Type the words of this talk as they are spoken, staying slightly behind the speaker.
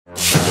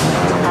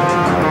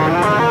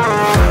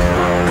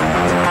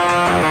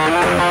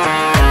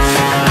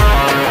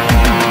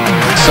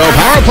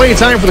Power play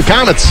time for the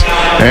Komets.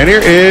 And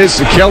here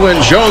is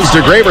Kellen Jones to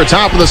Graber,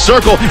 top of the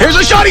circle. Here's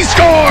a shot, he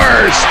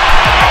scores!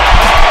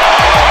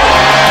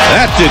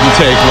 That didn't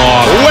take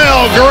long.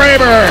 Will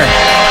Graber.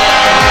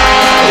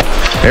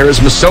 There is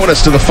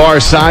Masonis to the far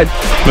side.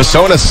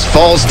 Masonis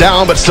falls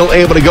down, but still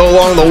able to go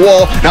along the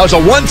wall. Now it's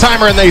a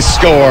one-timer, and they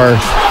score.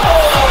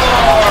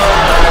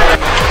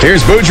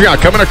 Here's Boudrian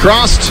coming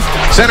across,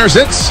 centers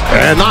it,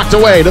 and knocked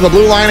away to the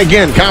blue line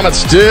again.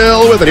 Komets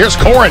still with it. Here's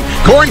Koren.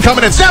 Koren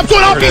coming in, snaps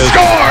one up, he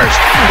scores!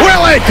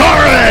 Willie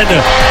Koren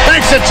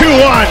makes it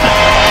 2-1.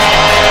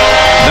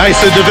 Nice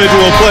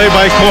individual play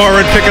by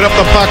Koren, picking up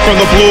the puck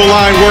from the blue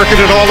line, working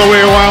it all the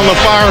way around the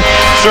far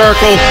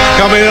circle,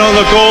 coming in on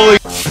the goalie.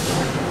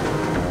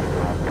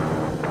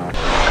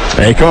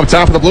 They come up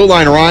top of the blue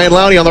line. Ryan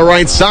Lowney on the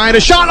right side. A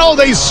shot. Oh,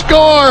 they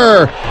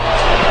score!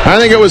 I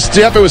think it was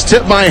tipped. It was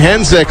tipped by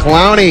Henzik.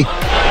 Lowney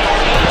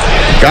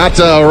got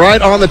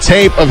right on the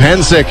tape of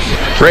Henzik.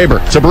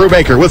 Graber to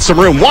Brubaker with some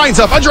room. Winds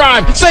up a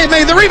drive. Save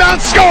made. The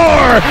rebound.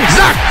 Score!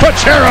 Zach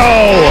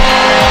Pachero!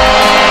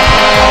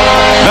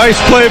 Nice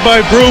play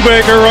by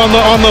Brubaker on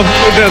the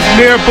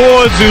near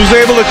boards. He was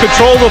able to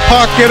control the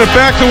puck, get it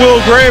back to Will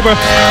Graber,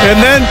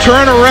 and then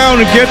turn around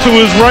and get to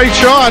his right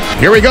shot.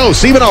 Here we go.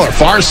 Siebenthaler,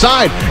 far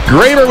side.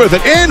 Graber with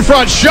an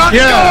in-front shot.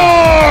 Yeah.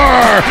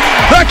 Score!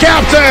 The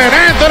captain,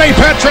 Anthony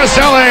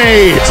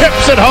Petroselli,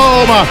 tips it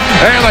home,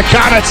 and the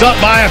Komets up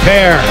by a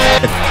pair.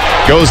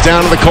 Goes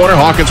down to the corner.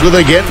 Hawkins with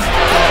it again.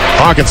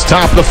 Hawkins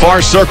top of the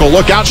far circle.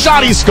 Look out.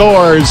 Shot, he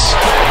scores.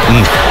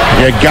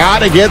 You got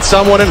to get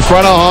someone in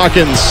front of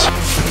Hawkins.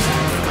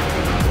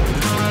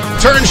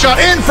 Turn shot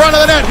in front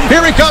of the net.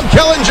 Here he comes,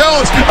 Kellen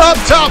Jones up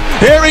top.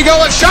 Here we go,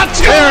 a shot.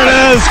 Score! There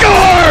it is.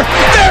 Score!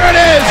 There it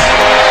is.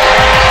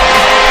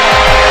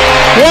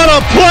 What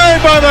a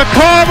play by the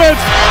Komets.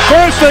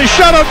 First they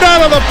shut him down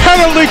on the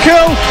penalty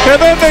kill,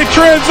 and then they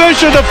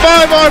transition to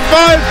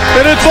 5-on-5,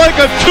 and it's like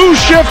a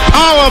two-shift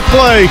power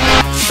play.